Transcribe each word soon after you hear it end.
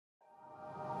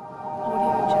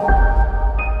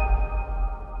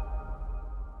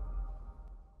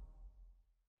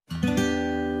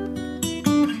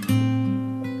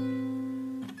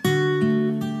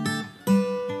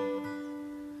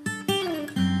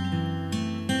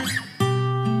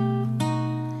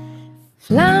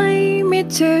Fly me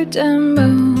to the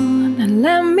moon and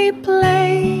let me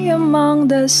play among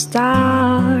the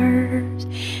stars,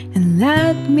 and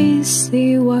let me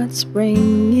see what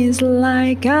spring is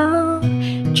like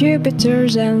on Jupiter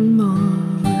and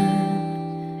Mars.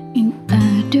 In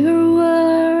other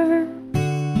words,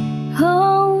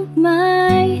 hold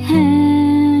my hand.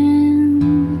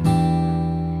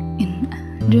 In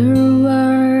other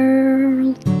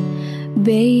words,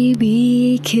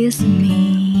 baby, kiss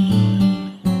me.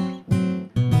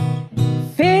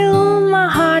 Fill my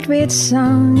heart with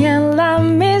song and let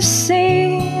me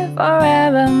sing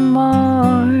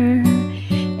forevermore.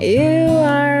 You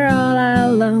are all I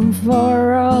long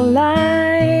for, all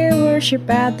I worship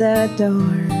at the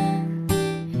door.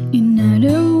 In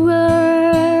other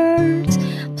words,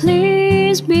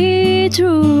 please be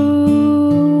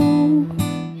true.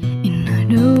 In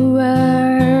other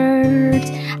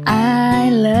words, I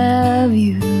love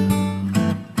you.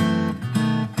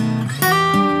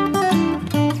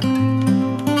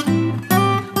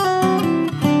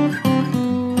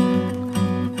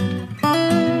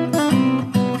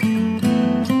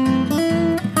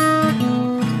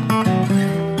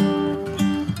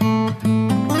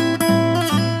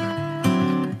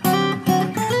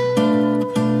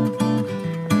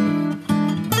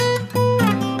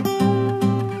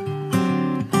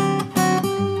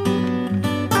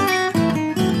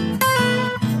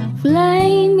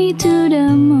 Fly me to the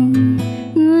moon,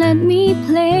 let me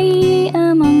play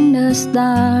among the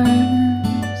stars.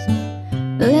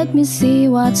 Let me see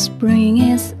what spring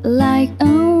is like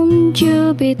on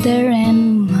Jupiter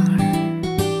and Mars.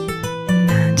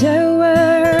 Another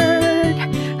word,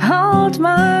 hold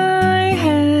my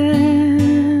hand.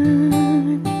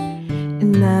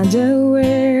 Another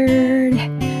word,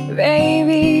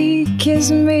 baby,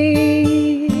 kiss me.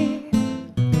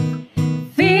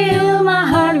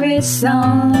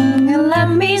 Song and let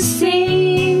me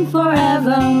sing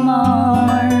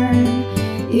forevermore.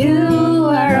 You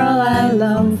are all I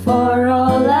long for,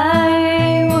 all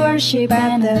I worship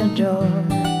at the